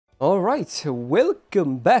Alright,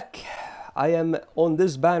 welcome back. I am on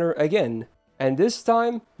this banner again, and this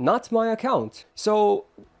time, not my account. So,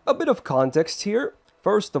 a bit of context here.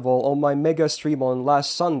 First of all, on my mega stream on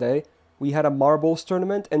last Sunday, we had a marbles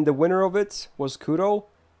tournament, and the winner of it was Kuro.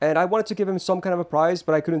 And I wanted to give him some kind of a prize,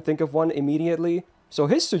 but I couldn't think of one immediately. So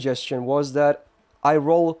his suggestion was that I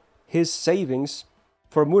roll his savings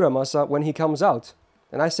for Muramasa when he comes out.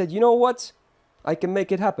 And I said, you know what? I can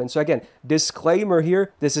make it happen. So again, disclaimer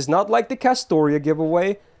here, this is not like the Castoria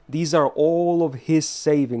giveaway. These are all of his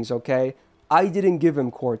savings, okay? I didn't give him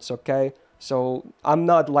quartz, okay? So I'm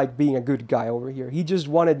not like being a good guy over here. He just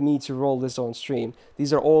wanted me to roll this on stream.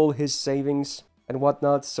 These are all his savings and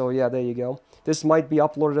whatnot. So yeah, there you go. This might be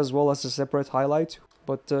uploaded as well as a separate highlight.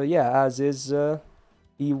 But yeah, as is,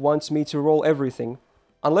 he wants me to roll everything.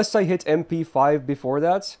 Unless I hit MP5 before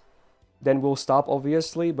that, then we'll stop,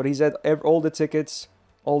 obviously. But he said all the tickets,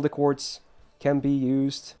 all the quartz can be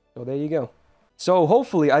used. So there you go. So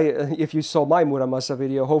hopefully, if you saw my Muramasa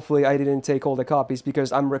video, hopefully I didn't take all the copies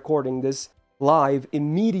because I'm recording this live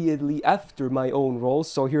immediately after my own roll.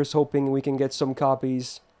 So here's hoping we can get some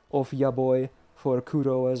copies of Yaboy for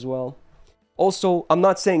Kuro as well. Also, I'm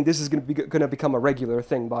not saying this is gonna become a regular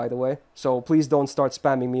thing, by the way. So please don't start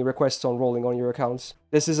spamming me requests on rolling on your accounts.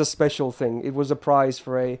 This is a special thing. It was a prize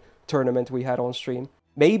for a tournament we had on stream.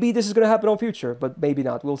 Maybe this is gonna happen on future, but maybe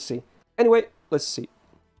not. We'll see. Anyway, let's see.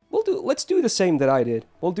 Let's do the same that I did.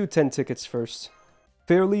 We'll do 10 tickets first.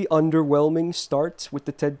 Fairly underwhelming start with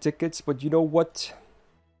the 10 tickets, but you know what?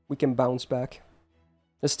 We can bounce back.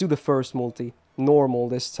 Let's do the first multi. Normal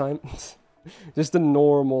this time. Just a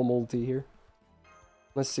normal multi here.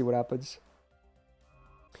 Let's see what happens.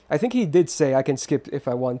 I think he did say I can skip if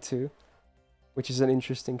I want to, which is an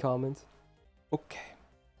interesting comment. Okay.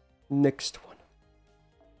 Next one.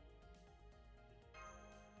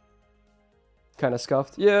 Kind of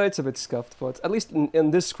scuffed. Yeah, it's a bit scuffed, but at least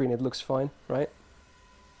in this screen it looks fine, right?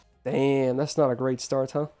 Damn, that's not a great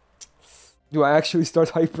start, huh? Do I actually start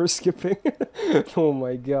hyper skipping? Oh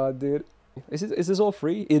my god, dude. Is this all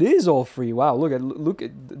free? It is all free. Wow, look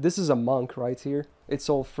at this is a monk right here. It's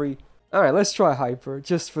all free. All right, let's try hyper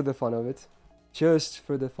just for the fun of it. Just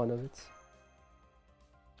for the fun of it.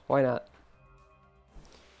 Why not?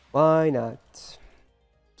 Why not?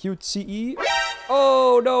 Cute CE.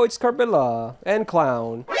 Oh no, it's Carbilla and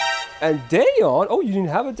Clown and Dayon. Oh, you didn't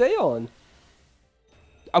have a Dayon.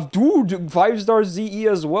 Dude, 5-star ZE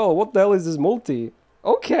as well. What the hell is this multi?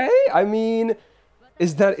 Okay, I mean,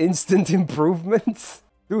 is that instant improvement?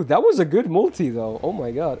 Dude, that was a good multi though. Oh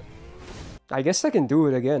my god. I guess I can do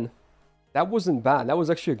it again. That wasn't bad. That was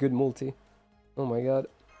actually a good multi. Oh my god.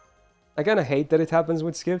 I kind of hate that it happens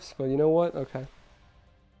with skips, but you know what? Okay.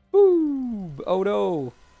 Ooh, oh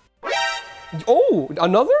no. Oh,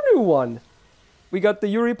 another new one. We got the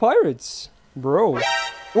Yuri Pirates. Bro.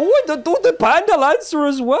 Oh, the Panda Lancer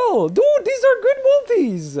as well. Dude, these are good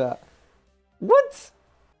multis. What?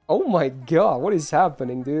 Oh my god, what is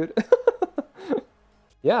happening, dude?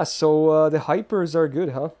 Yeah, so the hypers are good,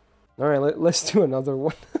 huh? Alright, let's do another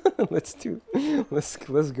one. let's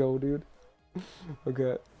go, dude.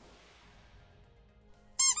 Okay.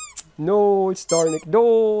 No, it's Darnik.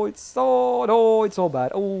 No, it's all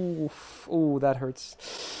bad. Oh, oh, that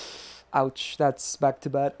hurts. Ouch, that's back to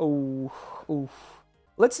bad. Oh, oh.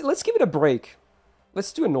 Let's give it a break.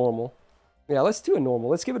 Let's do a normal. Yeah, let's do a normal.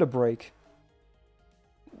 Let's give it a break.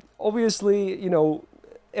 Obviously, you know,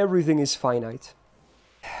 everything is finite.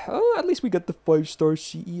 Oh, at least we got the 5-star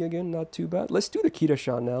CE again. Not too bad. Let's do the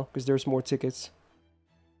Kitashan now, because there's more tickets.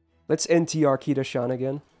 Let's NTR Kitashan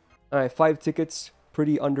again. Alright, 5 tickets.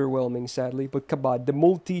 Pretty underwhelming, sadly. But kabad, the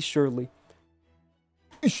multi, surely.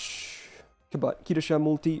 Ish. Kabad, Kitashan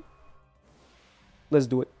multi. Let's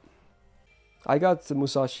do it. I got the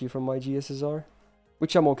Musashi from my GSSR,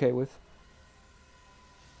 which I'm okay with.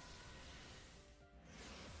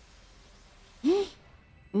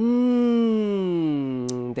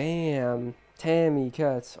 Damn. Tammy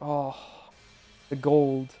Cat. Oh, the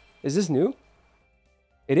gold. Is this new?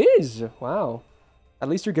 It is. Wow. At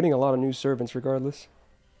least you're getting a lot of new servants regardless.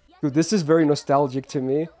 Dude, this is very nostalgic to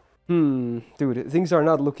me. Dude, things are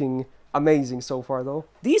not looking amazing so far though.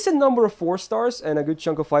 Decent number of 4 stars and a good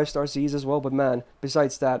chunk of 5-star Cs as well, but man,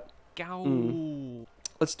 besides that,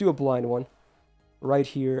 let's do a blind one. Right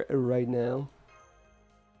here, right now.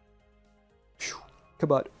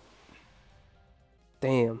 Come on.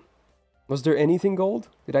 Damn. Was there anything gold?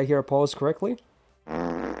 Did I hear a pause correctly?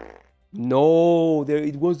 No,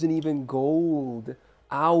 it wasn't even gold.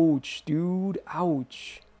 Ouch, dude.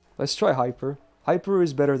 Ouch. Let's try hyper. Hyper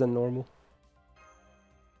is better than normal.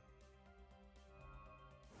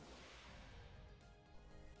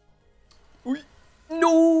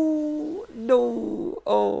 No! No!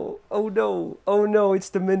 Oh no. Oh no, it's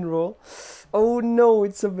the mineral. Oh no,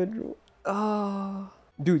 it's a mineral. Ah.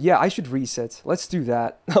 Dude, yeah, I should reset. Let's do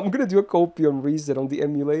that. I'm gonna do a copium reset on the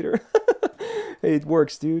emulator. Hey, it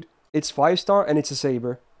works, dude. It's 5-star and it's a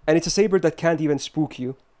saber. And it's a saber that can't even spook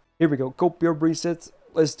you. Here we go. Copium reset.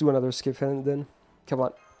 Let's do another skip hand then. Come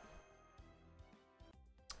on.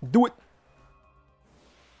 Do it!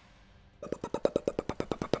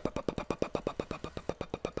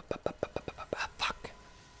 Fuck.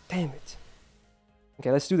 Damn it.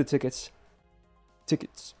 Okay, let's do the tickets.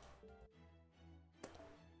 Tickets.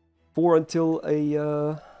 4 until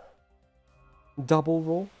a double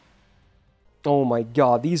roll. Oh my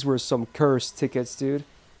god, these were some cursed tickets, dude.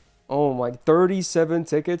 Oh my, 37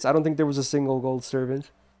 tickets? I don't think there was a single gold servant.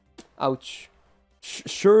 Ouch.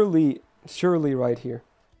 Surely right here.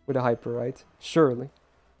 With a hyper, right? Surely.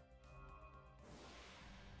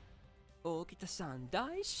 Oh,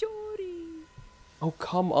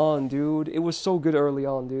 come on, dude. It was so good early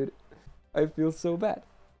on, dude. I feel so bad.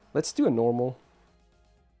 Let's do a normal.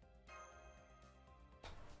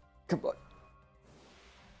 Come on.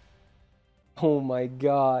 Oh my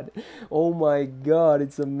god. Oh my god,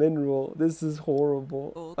 it's a mineral. This is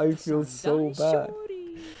horrible. I feel so bad.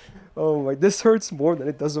 Oh my, this hurts more than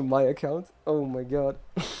it does on my account. Oh my god.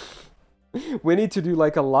 We need to do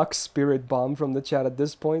like a luck spirit bomb from the chat at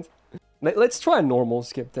this point. Let's try a normal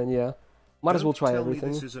skip then, yeah. Might as well try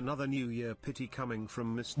everything. This is another New Year pity coming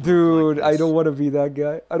from Myst. Dude, like I don't want to be that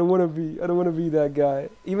guy. I don't want to be that guy.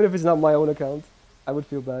 Even if it's not my own account, I would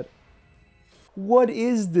feel bad. What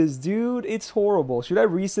is this, dude? It's horrible. Should I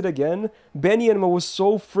reset again? Benny Enma was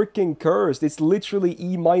so freaking cursed. It's literally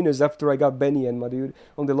E- after I got Benny Enma, dude,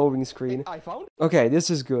 on the loading screen. I found it. Okay, this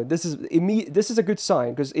is good. This is a good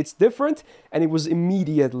sign because it's different and it was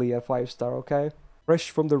immediately a 5-star, okay?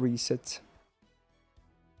 Fresh from the reset.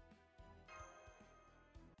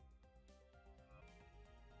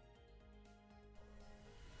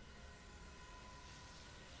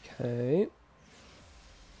 Okay.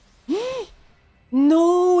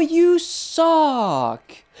 No, you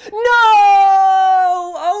suck! No!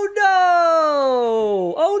 Oh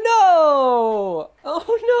no! Oh no!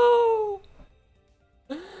 Oh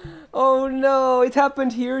no! Oh no, it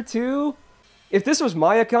happened here too? If this was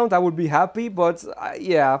my account, I would be happy, but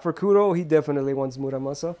yeah, for Kuro, he definitely wants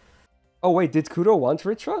Muramasa. Oh wait, did Kuro want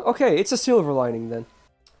Ritra? Okay, it's a silver lining then.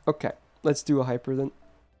 Okay, let's do a hyper then.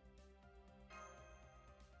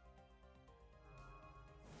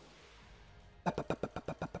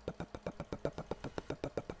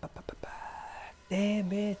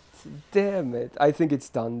 Damn it. Damn it. I think it's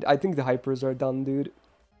done. I think the hypers are done, dude.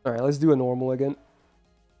 Alright, let's do a normal again.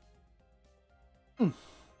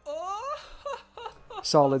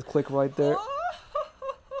 Solid click right there.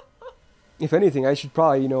 If anything, I should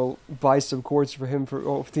probably, you know, buy some quartz for him for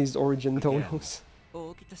all of these origin donos.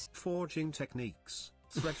 Forging techniques.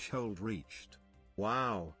 Threshold reached.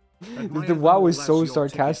 Wow. The wow is so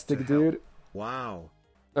sarcastic, dude. Wow.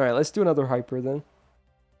 Alright, let's do another hyper then.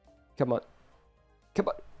 Come on. Come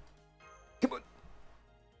on. Come on.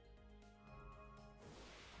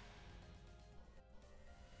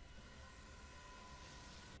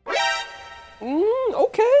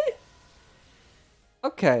 Okay.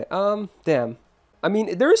 Okay, damn. I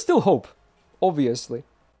mean, there is still hope. Obviously.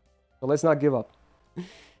 But let's not give up.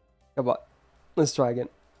 Come on. Let's try again.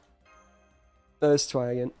 Let's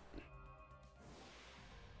try again.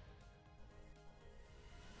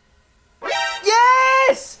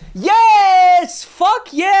 Yes! Yes! Fuck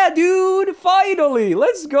yeah, dude! Finally!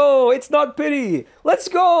 Let's go! It's not pity! Let's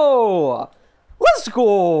go! Let's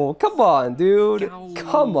go! Come on, dude!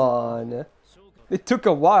 Come on! It took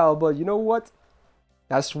a while, but you know what?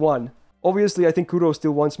 That's one. Obviously, I think Kuro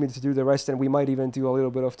still wants me to do the rest, and we might even do a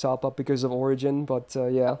little bit of top-up because of Origin, but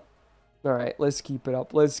yeah. Alright, let's keep it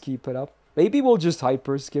up. Let's keep it up. Maybe we'll just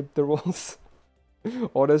hyper-skip the rolls.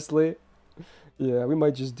 Honestly. Yeah, we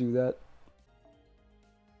might just do that.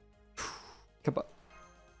 Come on.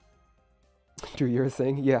 Do your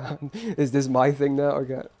thing. Yeah. Is this my thing now?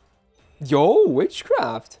 Okay. Yo,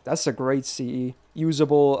 Witchcraft. That's a great CE.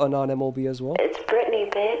 Usable non-MLB as well. It's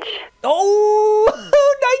Brittany, bitch. Oh!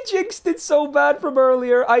 I jinxed it so bad from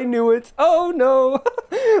earlier. I knew it. Oh no.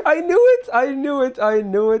 I knew it. I knew it. I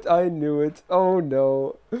knew it. I knew it. Oh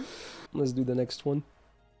no. Let's do the next one.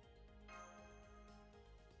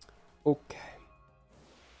 Okay.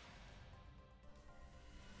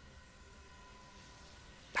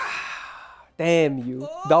 Damn you.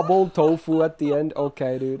 Double tofu at the end.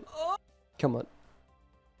 Okay, dude. Come on.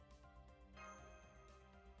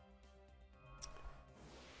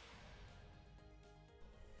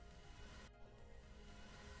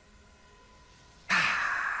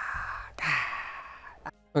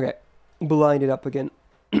 Okay, blind it up again.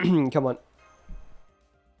 Come on.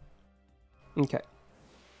 Okay.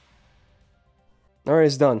 Alright,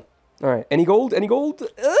 it's done. Alright, any gold? Any gold?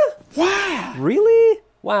 Wow! Really?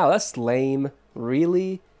 Wow, that's lame.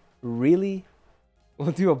 Really? Really?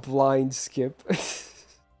 We'll do a blind skip.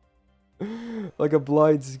 Like a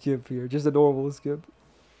blind skip here. Just a normal skip.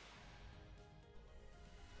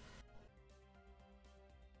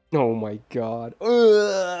 Oh my god.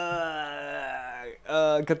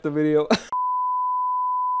 Cut the video.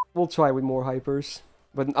 We'll try with more hypers.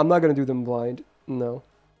 But I'm not gonna do them blind. No.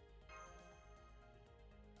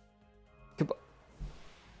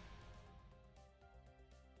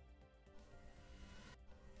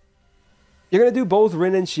 You're gonna do both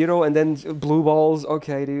Rin and Shiro and then blue balls?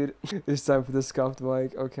 Okay, dude. It's time for the scuffed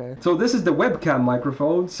mic. Okay. So this is the webcam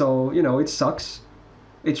microphone, so, you know, it sucks.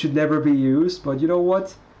 It should never be used, but you know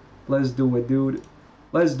what? Let's do it, dude.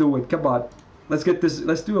 Let's do it. Come on. Let's get this.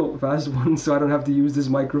 Let's do a fast one so I don't have to use this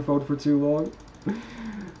microphone for too long.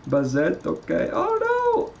 Bazette, okay. Oh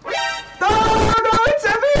no! Oh no! It's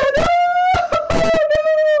heavy!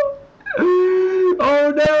 Oh no!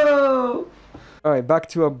 Oh no! Alright, back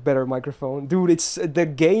to a better microphone. Dude, it's the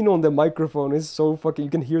gain on the microphone is so fucking... You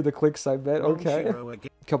can hear the clicks, I bet. Okay.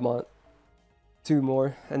 Come on. 2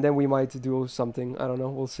 more. And then we might do something. I don't know.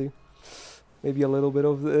 We'll see. Maybe a little bit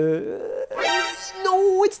of the...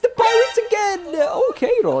 No, it's the pirates again!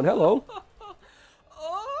 Okay, Ron, hello.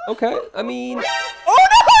 Okay, I mean... Oh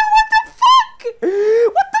no! What the fuck?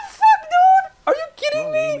 What the fuck, dude? Are you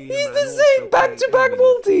kidding me? He's the same back-to-back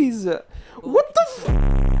multis! What the fuck?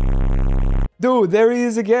 Dude, there he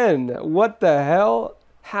is again. What the hell?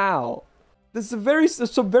 How? This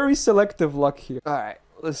is some very selective luck here. Alright,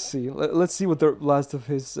 let's see. Let's see what the last of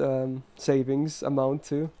his savings amount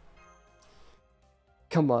to.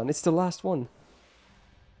 Come on, it's the last one.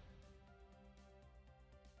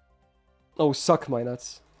 Oh, suck my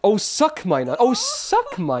nuts. Oh, suck my nuts. Oh,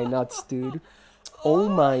 suck my nuts, dude. Oh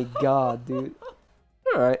my god, dude.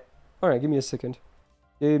 Alright. Alright, give me a second.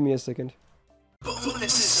 Give me a second.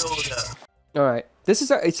 Alright. This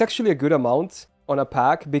is it's actually a good amount on a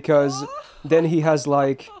pack because then he has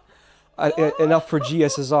like enough for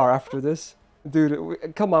GSSR after this.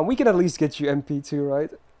 Dude, come on. We can at least get you MP2,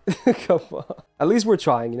 right? Come on. At least we're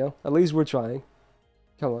trying, you know? At least we're trying.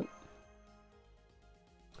 Come on.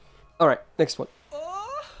 Alright, next one.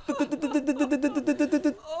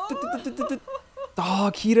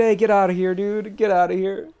 Oh, Kire, get out of here, dude. Get out of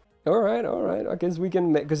here. Alright, alright. I guess we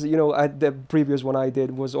can make... Because, you know, the previous one I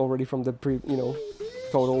did was already from the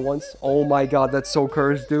total ones. Oh my god, that's so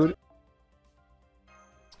cursed, dude.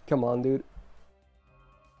 Come on, dude.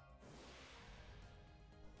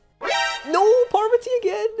 No, Parvati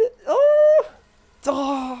again! Oh!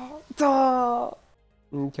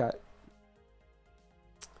 Okay.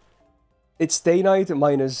 It's Stay Night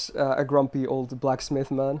minus a grumpy old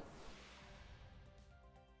blacksmith man.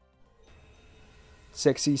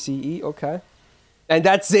 Sexy CE, okay. And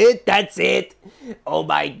that's it! That's it! Oh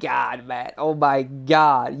my god, man. Oh my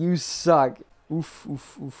god. You suck. Oof,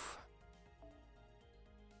 oof, oof.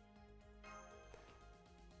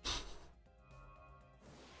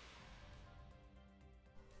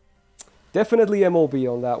 Definitely MOB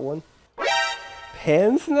on that one.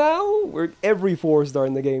 Pens now? We're every 4-star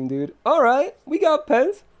in the game, dude. Alright, we got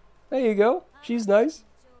Pens. There you go. She's nice.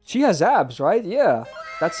 She has abs, right? Yeah.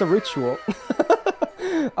 That's a ritual.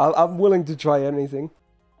 I'm willing to try anything.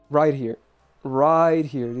 Right here. Right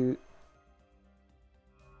here, dude.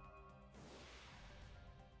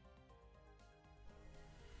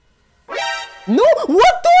 No!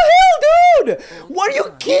 What the hell, dude? What are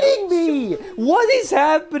you kidding me? What is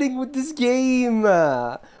happening with this game?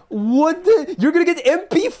 What the? You're gonna get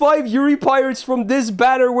MP5 Yuri Pirates from this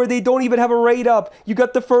banner where they don't even have a raid up. You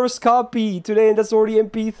got the first copy today and that's already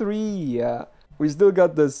MP3. We still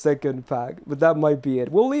got the second pack, but that might be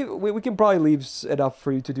it. We'll leave. We can probably leave enough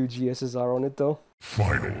for you to do GSSR on it though.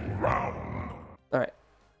 Final round. All right.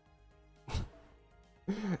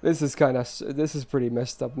 This is pretty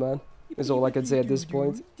messed up, man. Is all I can say at this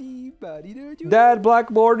point. Dad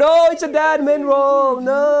Blackmore. No, it's a dad min roll.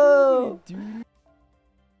 No.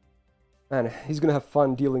 Man, he's gonna have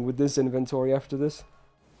fun dealing with this inventory after this.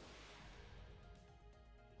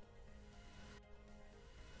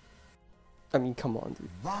 I mean, come on, dude.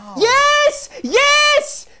 Wow. Yes!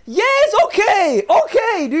 Yes! Yes! Okay!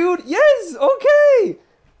 Okay, dude! Yes! Okay!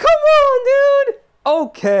 Come on, dude!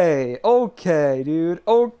 Okay. Okay, dude.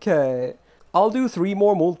 Okay. I'll do 3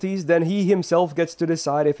 more multis, then he himself gets to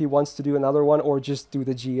decide if he wants to do another one or just do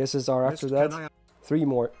the GSSR after that. 3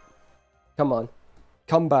 more. Come on.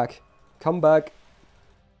 Come back. Come back.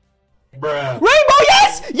 Bruh. Rainbow Oh,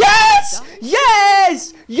 yes! Yes!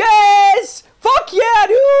 Yes! Yes! Fuck yeah,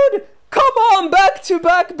 dude! Come on, back to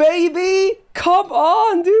back, baby! Come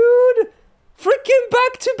on, dude! Freaking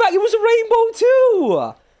back to back! It was a rainbow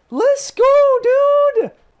too! Let's go,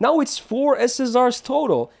 dude! Now it's 4 SSRs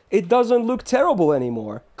total. It doesn't look terrible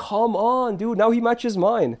anymore. Come on, dude. Now he matches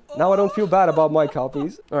mine. Now I don't feel bad about my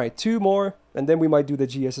copies. Alright, 2 more. And then we might do the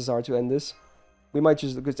GSSR to end this. We might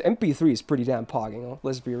just... Because MP3 is pretty damn pogging, huh?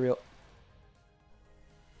 Let's be real.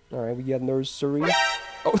 Alright, we got Nursery.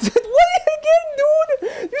 Oh, what again,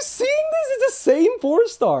 dude? You seeing this? It's the same 4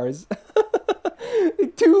 stars.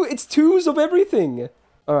 It's 2s of everything.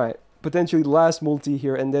 Alright. Potentially last multi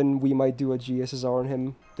here, and then we might do a GSSR on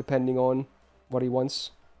him, depending on what he wants.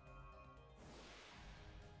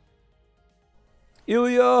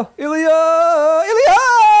 Ilya! Ilya! Ilya!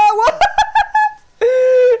 What?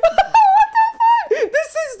 What the fuck?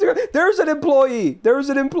 This is... There's an employee! There's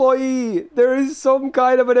an employee! There is some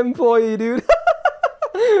kind of an employee, dude.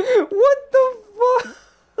 What the fuck?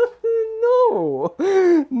 No!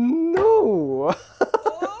 No!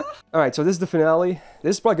 Alright, so this is the finale.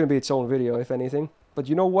 This is probably going to be its own video, if anything. But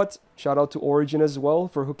you know what? Shout out to Origin as well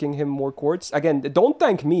for hooking him more quartz. Again, don't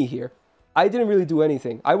thank me here. I didn't really do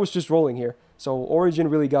anything. I was just rolling here. So Origin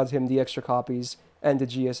really got him the extra copies and the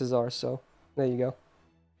GSSR, so there you go.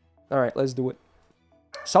 Alright, let's do it.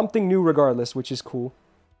 Something new regardless, which is cool.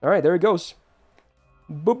 Alright, there it goes.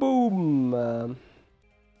 Boom!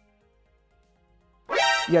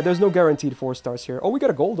 Yeah, there's no guaranteed 4 stars here. Oh, we got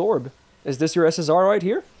a gold orb. Is this your SSR right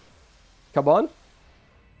here? Come on.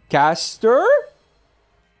 Caster?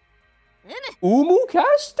 Umu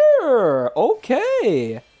Caster!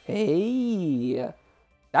 Okay. Hey.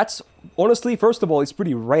 That's, honestly, first of all, it's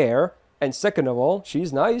pretty rare. And second of all,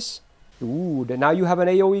 she's nice. Ooh, then now you have an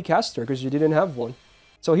AoE Caster because you didn't have one.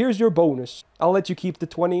 So here's your bonus. I'll let you keep the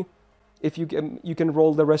 20. If you can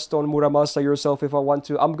roll the rest on Muramasa yourself if I want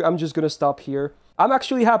to. I'm just gonna stop here. I'm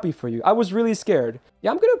actually happy for you. I was really scared.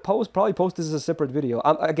 Yeah, I'm gonna probably post this as a separate video.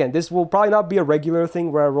 Again, this will probably not be a regular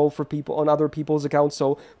thing where I roll for people on other people's accounts,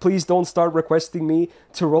 so please don't start requesting me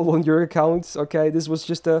to roll on your accounts, okay? This was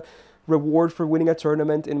just a reward for winning a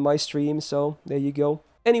tournament in my stream, so there you go.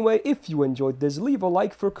 Anyway, if you enjoyed this, leave a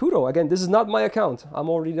like for Kudo. Again, this is not my account. I'm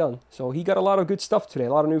already done. So he got a lot of good stuff today.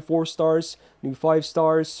 A lot of new 4 stars, new 5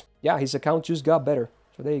 stars. Yeah, his account just got better.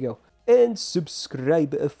 So there you go. And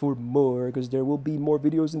subscribe for more, because there will be more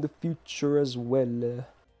videos in the future as well.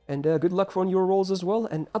 And good luck on your rolls as well.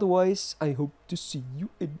 And otherwise, I hope to see you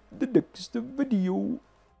in the next video.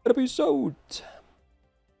 Peace out.